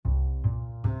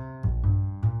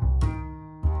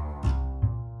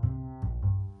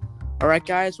All right,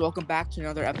 guys, welcome back to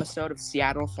another episode of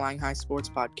Seattle Flying High Sports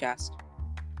Podcast.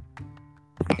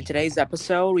 In today's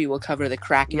episode, we will cover the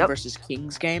Kraken vs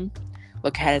Kings game,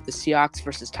 look ahead at the Seahawks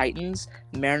versus Titans,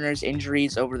 Mariners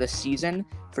injuries over the season.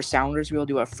 For Sounders, we will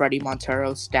do a Fredy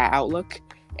Montero stat outlook,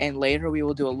 and later we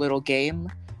will do a little game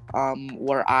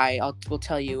where I will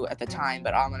tell you at the time,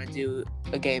 but I'm going to do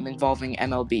a game involving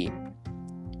MLB.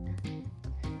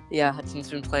 Yeah,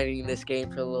 Hudson's been playing this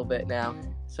game for a little bit now,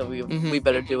 so we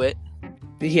better do it.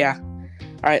 Yeah.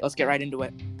 All right, let's get right into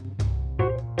it.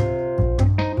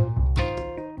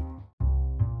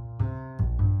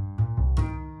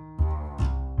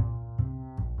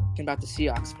 Talking about the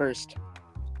Seahawks first.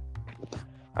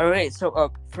 All right,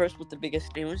 so first with the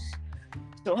biggest news.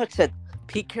 So Hudson,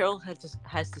 Pete Carroll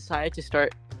has decided to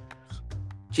start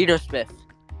Geno Smith.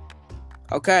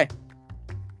 Okay.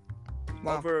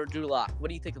 Wow. Over Drew Lock. What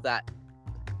do you think of that?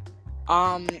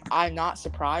 I'm not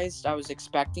surprised. I was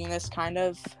expecting this kind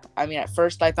of. I mean, at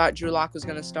first I thought Drew Lock was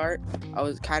going to start. I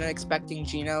was kind of expecting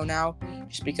Geno now,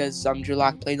 just because Drew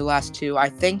Lock played the last two. I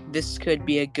think this could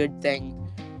be a good thing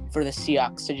for the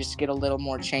Seahawks to just get a little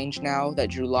more change now that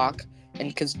Drew Lock, and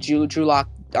because Drew Lock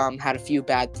had a few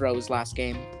bad throws last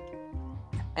game.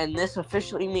 And this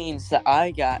officially means that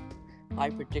I got my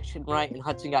prediction right and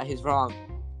Hudson got his wrong.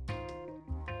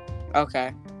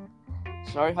 Okay.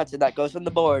 Sorry, Hudson, that goes on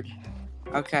the board.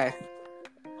 Okay.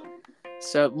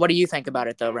 So, what do you think about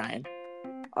it, though, Ryan?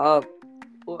 Well,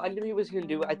 I knew he was going to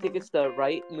do it. I think it's the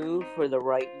right move for the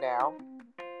right now.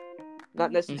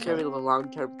 Not necessarily the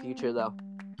long-term future, though.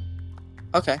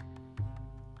 Okay.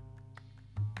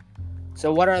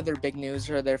 So, what other big news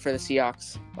are there for the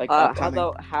Seahawks? How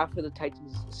about half of the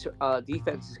Titans'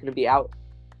 defense is going to be out?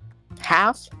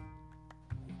 Half?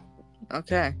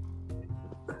 Okay.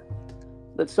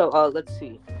 Let's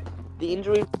see. The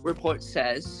injury report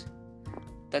says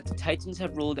that the Titans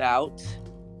have ruled out,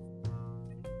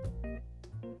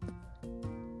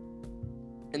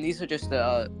 and these are just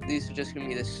going to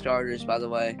be the starters, by the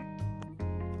way.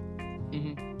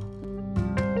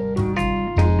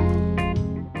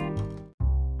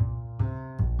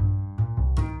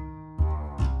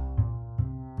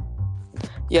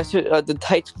 Yeah, so the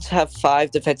Titans have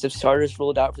 5 defensive starters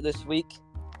ruled out for this week.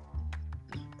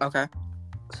 Okay.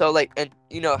 So, and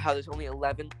you know how there's only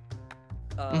 11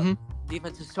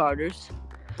 defensive starters.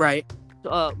 Right.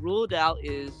 So, ruled out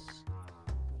is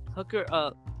Hooker,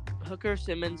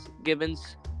 Simmons,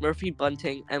 Gibbons, Murphy,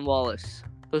 Bunting, and Wallace.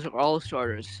 Those are all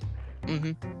starters.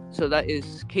 So that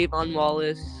is Kayvon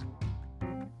Wallace.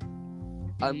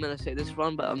 I'm going to say this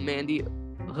wrong, but Mandy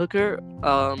Hooker,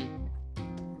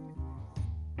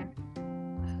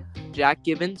 Jack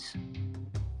Gibbons,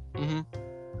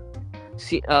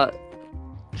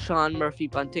 Sean Murphy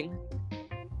Bunting.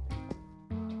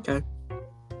 Okay.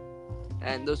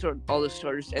 And those are all the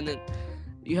starters. And then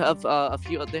you have a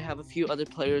few other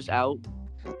players out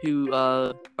who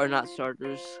are not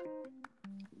starters.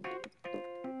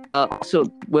 So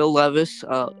Will Levis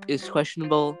is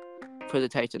questionable for the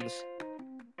Titans.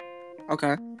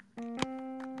 Okay.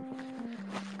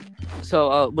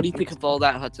 So what do you think of all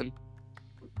that, Hudson?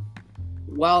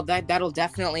 Well, that'll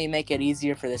definitely make it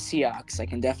easier for the Seahawks. I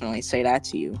can definitely say that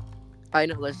to you. I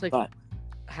know, that's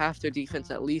half their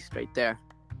defense at least right there.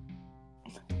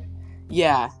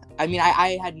 Yeah, I mean,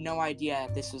 I had no idea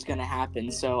that this was going to happen.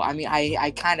 So, I mean,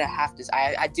 I kind of have to.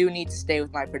 I do need to stay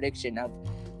with my prediction of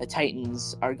the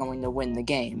Titans are going to win the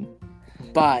game.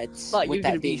 But you're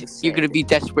going to be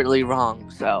desperately wrong.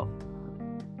 So,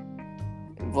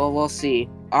 well, we'll see.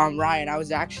 Ryan, I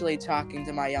was actually talking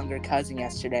to my younger cousin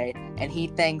yesterday, and he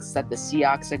thinks that the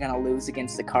Seahawks are going to lose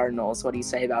against the Cardinals. What do you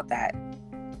say about that?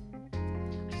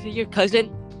 See, your cousin,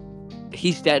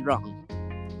 he's dead wrong.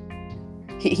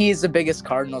 He is the biggest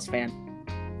Cardinals fan.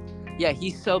 Yeah,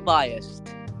 he's so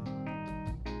biased.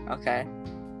 Okay.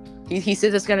 He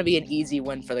says it's going to be an easy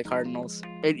win for the Cardinals.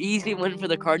 An easy win for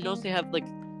the Cardinals? They have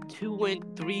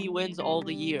 3 wins all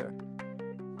the year.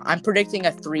 I'm predicting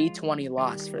a 3-20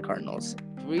 loss for the Cardinals.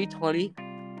 3-20?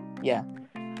 Yeah.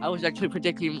 I was actually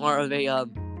predicting more of a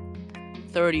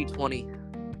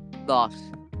 30-20 loss.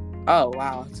 Oh,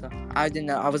 wow. So I didn't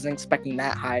know. I wasn't expecting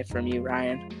that high from you,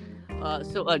 Ryan.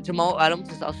 So Jamal Adams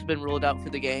has also been ruled out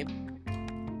for the game.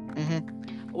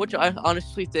 Which I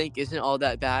honestly think isn't all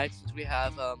that bad since we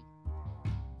have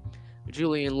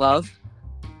Julian Love.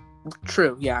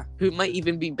 True, yeah. Who might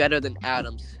even be better than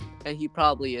Adams. And he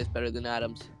probably is better than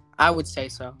Adams. I would say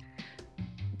so.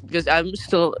 Because Adams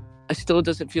still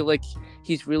doesn't feel like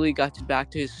he's really got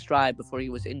back to his stride before he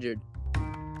was injured.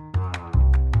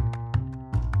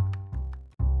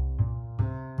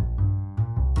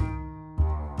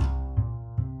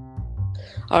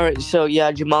 All right, so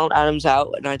yeah, Jamal Adams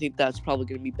out, and I think that's probably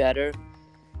going to be better.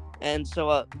 And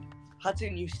so,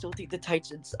 Hudson, you still think the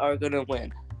Titans are going to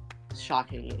win?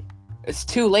 Shockingly. It's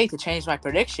too late to change my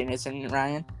prediction, isn't it,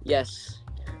 Ryan? Yes,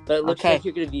 but it looks like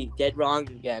you're going to be dead wrong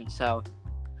again, so.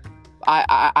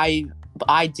 I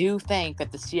do think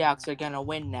that the Seahawks are going to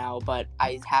win now, but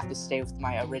I have to stay with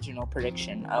my original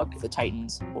prediction of the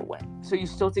Titans will win. So you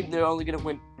still think they're only going to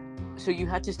win? So you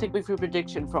had to stick with your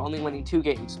prediction for only winning 2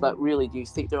 games, but really, do you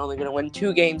think they're only going to win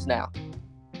 2 games now?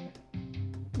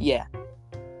 Yeah.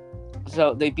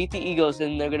 So they beat the Eagles,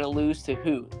 and they're going to lose to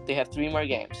who? They have 3 more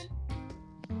games.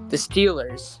 The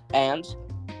Steelers. And?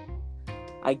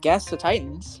 I guess the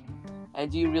Titans. And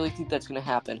do you really think that's going to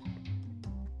happen?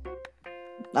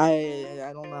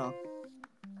 I don't know.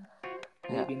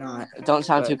 Maybe not. Don't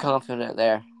sound too confident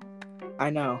there. I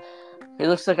know. It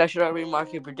looks like I should already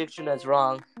mark your prediction as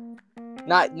wrong.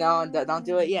 No, don't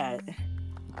do it yet.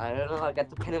 I don't know. I got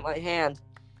the pen in my hand.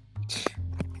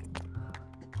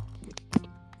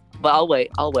 But I'll wait.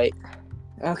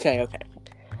 Okay.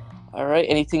 All right.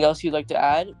 Anything else you'd like to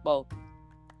add? Well,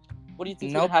 what do you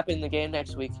think is going to happen in the game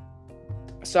next week?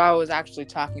 So I was actually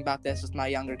talking about this with my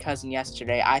younger cousin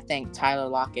yesterday. I think Tyler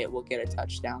Lockett will get a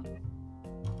touchdown.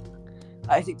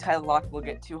 I think Tyler Lockett will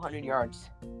get 200 yards.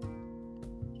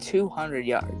 200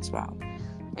 yards, wow.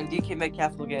 And DK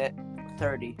Metcalf will get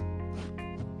 30.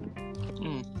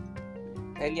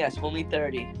 And yes, only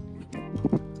 30.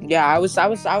 Yeah, I was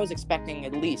expecting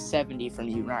at least 70 from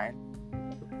you, Ryan.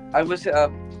 I've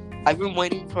been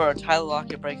waiting for a Tyler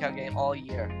Lockett breakout game all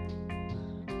year.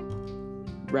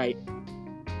 Right.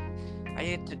 I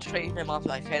had to trade him off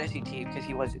my fantasy team because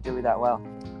he wasn't doing that well.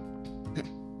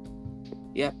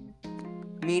 Yep.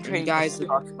 Me trading the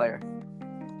Seahawks player.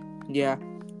 Yeah.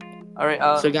 All right.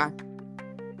 What do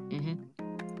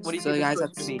you think guys the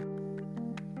score be?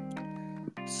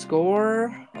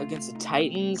 Score against the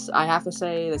Titans? I have to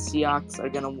say the Seahawks are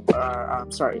gonna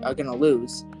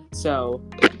lose. So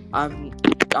I'm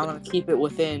gonna keep it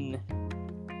within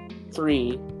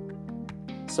 3.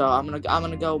 So I'm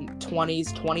gonna go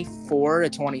 20s, 24 to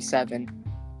 27.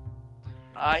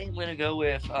 I'm gonna go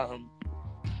with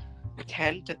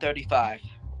 10 to 35.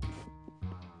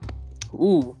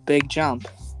 Ooh, big jump.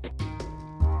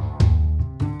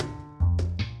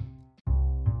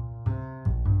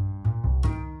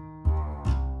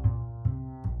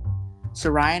 So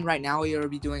Ryan, right now we will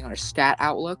be doing our stat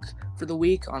outlook for the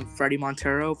week on Fredy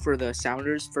Montero for the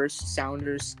Sounders' first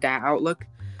Sounders stat outlook.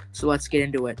 So let's get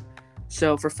into it.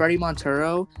 So for Fredy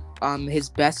Montero, his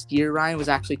best year, Ryan, was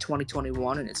actually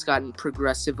 2021, and it's gotten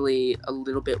progressively a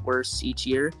little bit worse each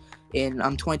year. In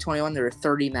 2021, there were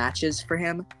 30 matches for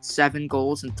him, 7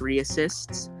 goals and 3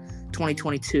 assists.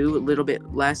 2022, a little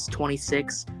bit less,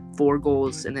 26, 4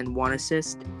 goals and then 1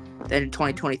 assist. Then in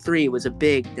 2023, it was a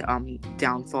big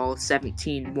downfall,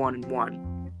 17, 1 and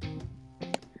 1.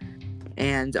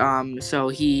 And so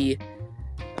he...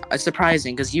 It's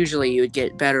surprising because usually you would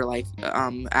get better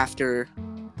after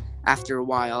a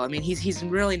while. I mean, he's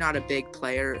really not a big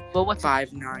player. Well, what's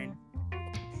 5'9".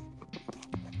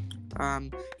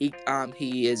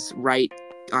 He is right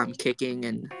kicking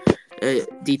and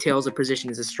details of position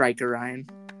as a striker, Ryan.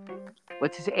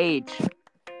 What's his age?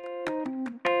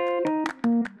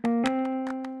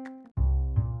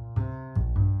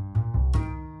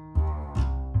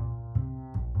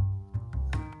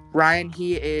 Ryan,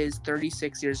 he is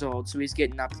 36 years old, so he's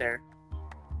getting up there.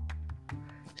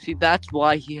 See, that's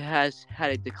why he has had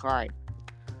a decline.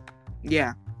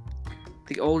 Yeah.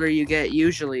 The older you get,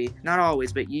 usually, not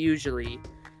always, but usually,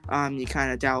 you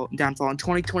kind of downfall. In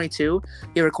 2022,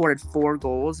 he recorded 4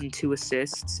 goals and 2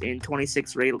 assists in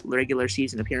 26 regular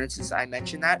season appearances. I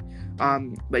mentioned that.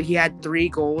 But he had 3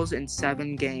 goals in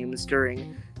 7 games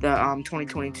during the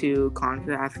 2022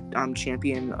 CONCACAF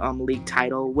Champion League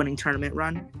title winning tournament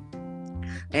run.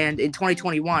 And in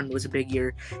 2021 was a big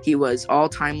year. He was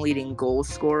all-time leading goal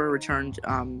scorer, returned,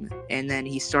 and then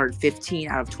he started 15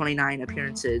 out of 29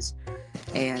 appearances,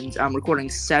 and recording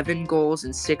 7 goals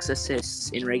and 6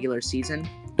 assists in regular season.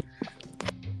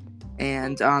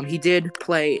 And he did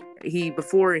play.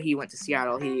 Before he went to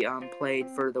Seattle, he played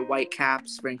for the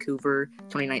Whitecaps, Vancouver,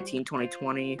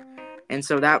 2019-2020. And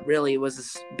so that really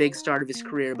was a big start of his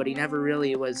career, but he never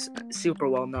really was super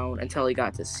well known until he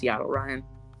got to Seattle, Ryan.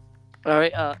 All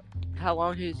right. How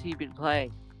long has he been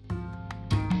playing?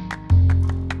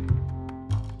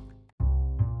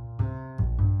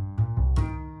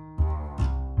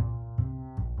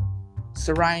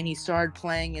 So Ryan, he started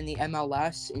playing in the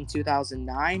MLS in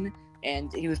 2009,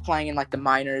 and he was playing in the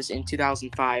minors in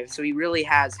 2005. So he really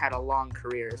has had a long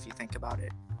career if you think about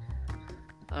it.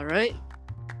 All right.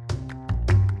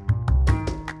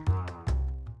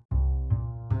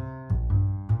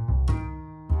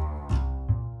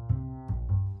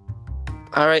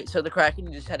 All right, so the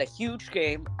Kraken just had a huge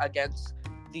game against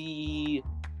the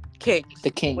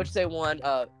Kings. Which they won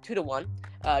 2-1.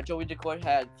 Joey Daccord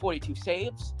had 42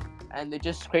 saves, and they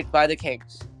just scraped by the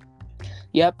Kings.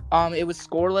 Yep. It was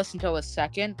scoreless until the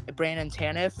second. Brandon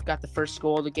Tanev got the first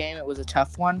goal of the game. It was a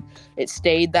tough one. It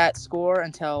stayed that score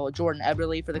until Jordan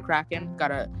Eberle for the Kraken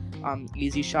got a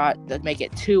easy shot to make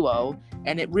it 2-0,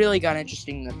 and it really got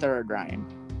interesting in the third, Ryan.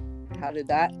 How is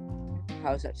that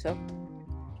so?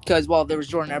 Because, well, there was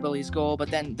Jordan Eberle's goal, but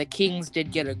then the Kings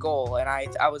did get a goal, and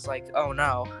I was like, oh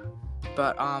no.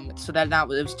 But so that it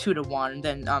was 2-1.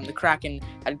 Then the Kraken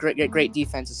had great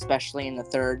defense, especially in the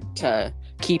third, to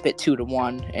keep it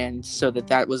 2-1, and so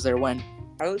that was their win.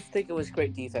 I don't think it was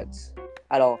great defense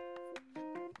at all.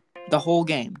 The whole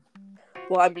game.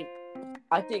 Well, I mean,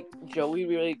 I think Joey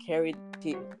really carried the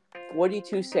team.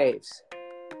 42 saves.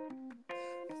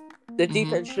 The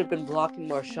defense should have been blocking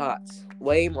more shots,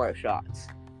 way more shots.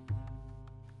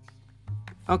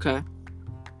 Okay.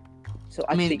 So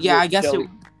I mean, yeah, I guess Joey...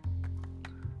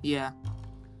 Yeah.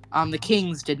 The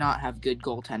Kings did not have good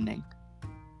goaltending.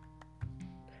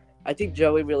 I think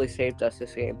Joey really saved us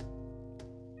this game.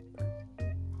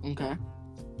 Okay.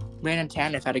 Brandon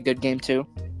Tanev had a good game too.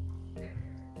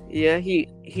 Yeah,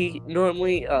 he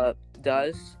normally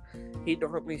does. He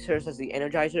normally serves as the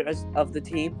energizer of the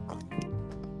team.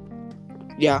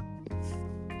 Yeah.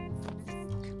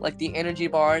 Like the energy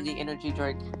bar, the energy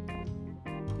drink.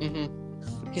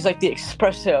 Mm-hmm. He's like the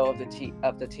espresso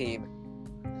of the team.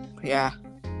 Yeah.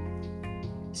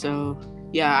 So,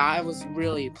 yeah, I was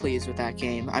really pleased with that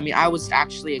game. I mean, I was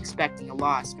actually expecting a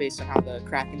loss based on how the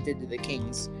Kraken did to the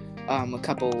Kings it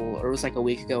was like a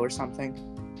week ago or something.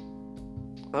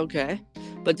 Okay.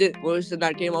 But wasn't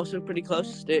that game also pretty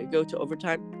close? Did it go to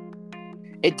overtime?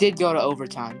 It did go to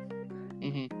overtime.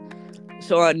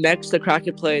 So next, the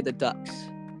Kraken play the Ducks.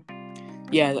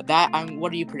 Yeah,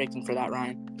 what are you predicting for that,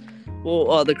 Ryan?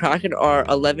 Well, the Kraken are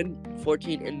 11,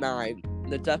 14, and 9.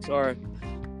 The Ducks are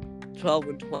 12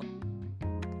 and 12.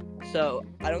 So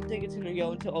I don't think it's going to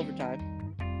go into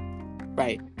overtime.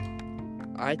 Right.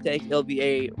 I think it'll be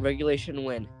a regulation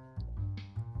win.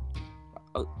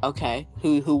 Okay.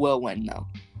 Who will win, though?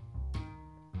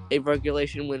 A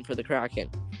regulation win for the Kraken.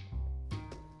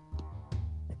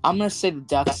 I'm going to say the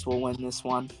Ducks will win this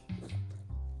one.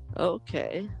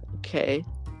 Okay.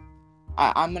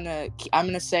 I'm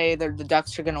gonna say the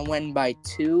Ducks are gonna win by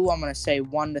 2. I'm gonna say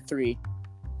 1-3.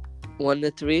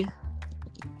 1-3.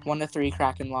 1-3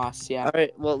 Kraken loss. Yeah. All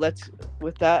right. Well,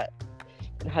 with that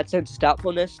Hudson's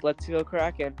doubtfulness, let's go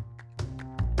Kraken.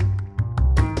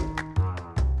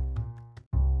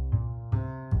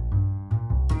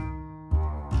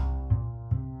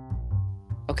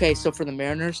 Okay, so for the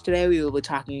Mariners today, we will be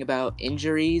talking about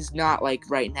injuries, not like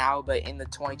right now, but in the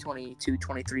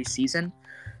 2022-23 season.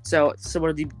 So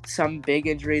what are some big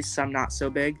injuries, some not so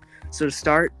big. So to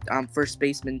start, first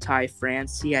baseman Ty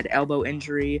France, he had elbow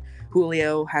injury.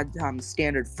 Julio had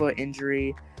standard foot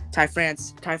injury. Ty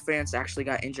France actually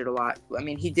got injured a lot. I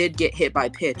mean, he did get hit by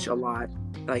pitch a lot.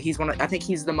 I think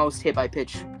he's the most hit by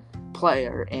pitch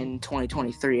player in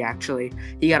 2023. Actually,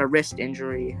 he got a wrist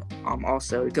injury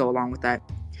also to go along with that.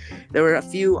 There were a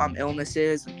few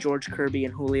illnesses, George Kirby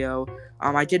and Julio.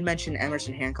 I did mention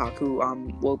Emerson Hancock, who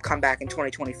will come back in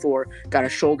 2024, got a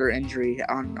shoulder injury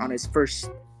on his first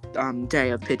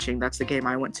day of pitching. That's the game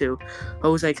I went to.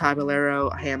 Jose Caballero,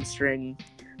 hamstring.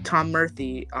 Tom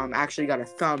Murphy actually got a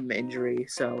thumb injury,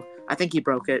 so I think he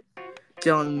broke it.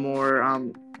 Dylan Moore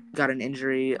got an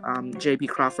injury. J.P.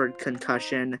 Crawford,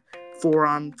 concussion.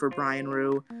 Forearm for Brian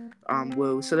Wu.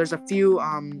 So there's a few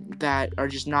that are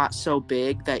just not so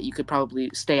big that you could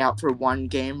probably stay out for one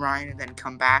game, Ryan, and then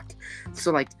come back.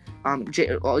 So like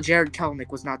Jared Kelenic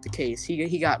was not the case.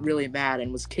 He got really mad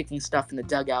and was kicking stuff in the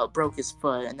dugout, broke his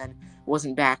foot, and then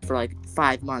wasn't back for like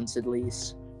 5 months at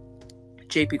least.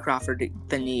 J.P. Crawford,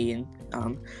 the knee,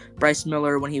 and Bryce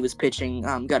Miller, when he was pitching,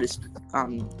 got his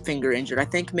finger injured. I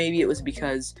think maybe it was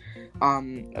because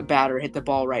a batter hit the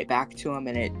ball right back to him,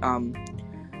 and it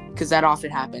because that often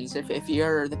happens. If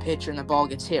you're the pitcher and the ball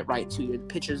gets hit right to you, the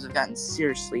pitchers have gotten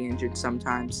seriously injured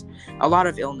sometimes. A lot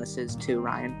of illnesses too,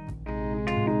 Ryan.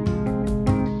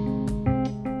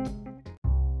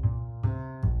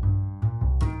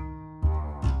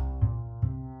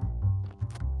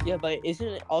 Yeah, but isn't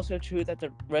it also true that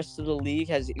the rest of the league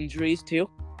has injuries too?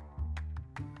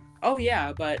 Oh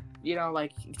yeah, but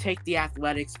like take the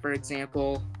Athletics for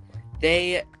example.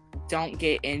 They don't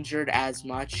get injured as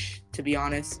much, to be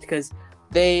honest, because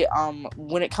They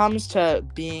when it comes to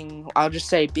I'll just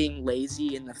say being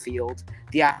lazy in the field,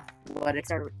 the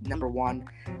Athletics are number one,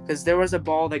 because there was a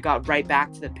ball that got right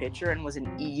back to the pitcher and was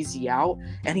an easy out,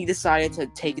 and he decided to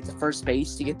take it to first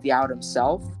base to get the out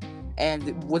himself,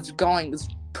 and was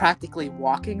practically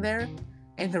walking there,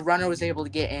 and the runner was able to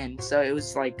get in. So it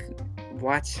was like,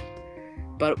 what?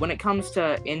 But when it comes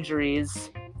to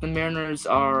injuries, the Mariners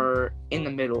are in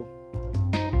the middle.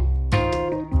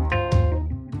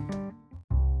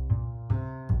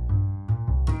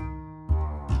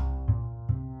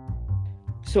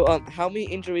 So, how many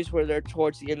injuries were there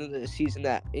towards the end of the season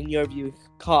that, in your view,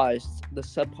 caused the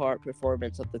subpar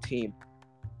performance of the team?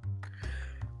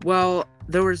 Well,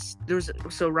 there was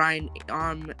so Ryan,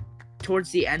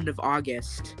 towards the end of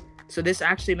August. So this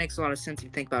actually makes a lot of sense if you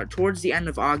think about it. Towards the end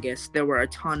of August, there were a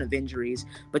ton of injuries.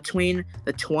 Between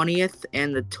the 20th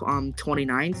and the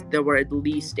 29th, there were at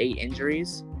least 8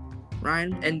 injuries,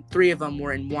 Ryan, and 3 of them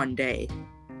were in one day.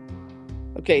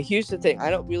 Okay, here's the thing. I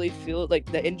don't really feel like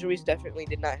the injuries definitely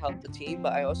did not help the team,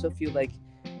 but I also feel like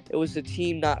it was the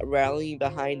team not rallying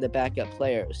behind the backup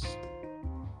players.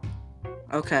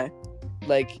 Okay.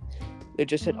 Like, they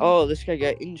just said, "Oh, this guy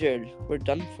got injured. We're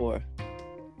done for."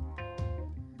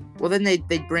 Well, then they'd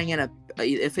bring in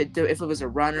if it was a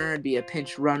runner, it'd be a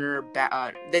pinch runner.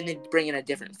 Then they'd bring in a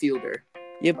different fielder.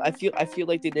 Yeah, but I feel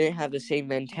like they didn't have the same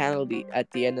mentality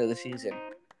at the end of the season.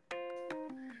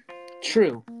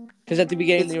 True. Because at the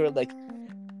beginning they were like,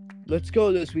 "Let's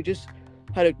go this. We just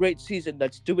had a great season.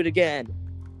 Let's do it again."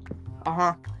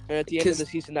 And at the end of the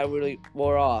season, that really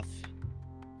wore off.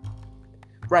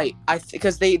 Right,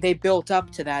 because they built up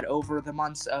to that over the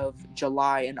months of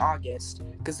July and August,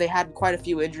 because they had quite a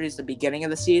few injuries at the beginning of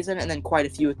the season and then quite a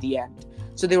few at the end.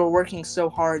 So they were working so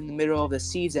hard in the middle of the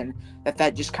season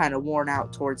that just kind of worn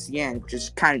out towards the end, which is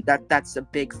kind of that's a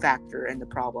big factor in the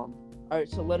problem. All right,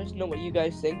 so let us know what you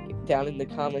guys think down in the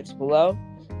comments below,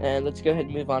 and let's go ahead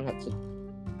and move on, Hudson.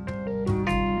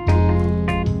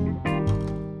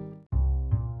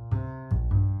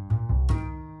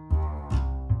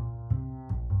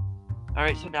 All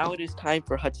right, so now it is time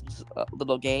for Hudson's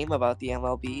little game about the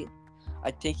MLB.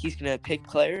 I think he's going to pick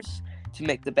players to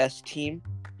make the best team,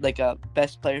 like a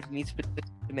best player from each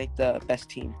position to make the best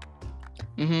team.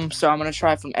 So I'm going to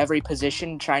try from every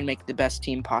position to try and make the best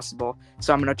team possible.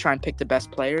 So I'm going to try and pick the best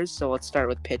players. So let's start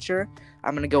with pitcher.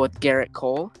 I'm going to go with Garrett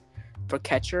Cole. For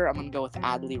catcher, I'm going to go with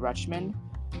Adley Rutschman.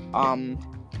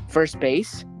 First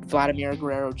base, Vladimir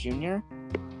Guerrero Jr.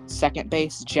 Second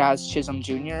base, Jazz Chisholm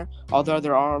Jr. Although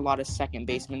there are a lot of second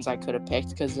basemen I could have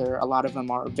picked because a lot of them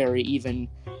are very even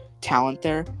talent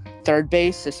there. Third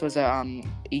base, this was a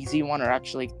easy one, or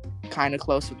actually kind of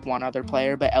close with one other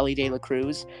player, but Ellie De La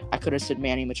Cruz. I could have said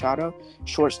Manny Machado.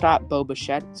 Shortstop, Bo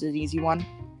Bichette is an easy one.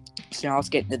 So now let's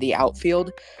get into the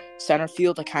outfield. Center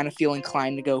field, I kind of feel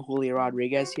inclined to go Julio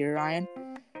Rodriguez here, Ryan.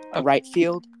 Right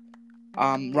field,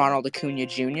 Ronald Acuna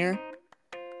Jr.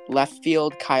 Left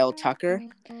field, Kyle Tucker.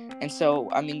 And so,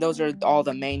 I mean, those are all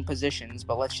the main positions,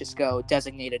 but let's just go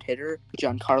designated hitter,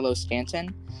 Giancarlo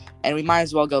Stanton. And we might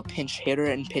as well go pinch hitter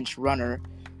and pinch runner.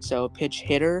 So pinch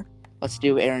hitter, let's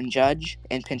do Aaron Judge,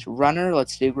 and pinch runner,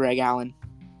 let's do Greg Allen.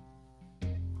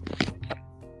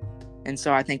 And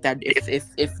so I think that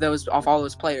if all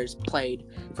those players played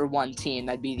for one team,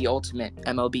 that'd be the ultimate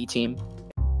MLB team.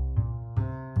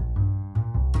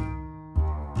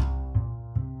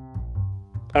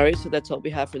 All right, so that's all we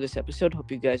have for this episode. Hope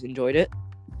you guys enjoyed it.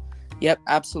 Yep,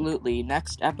 absolutely.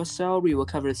 Next episode, we will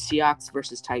cover the Seahawks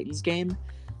versus Titans game.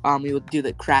 We will do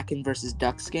the Kraken versus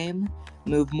Ducks game.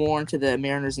 Move more into the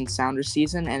Mariners and Sounders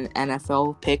season and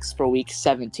NFL picks for Week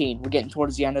 17. We're getting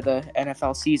towards the end of the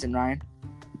NFL season, Ryan.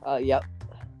 Yep.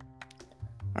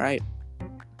 All right.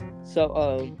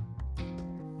 So,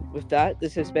 with that,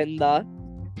 this has been the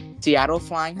Seattle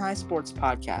Flying High Sports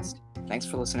Podcast. Thanks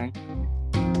for listening.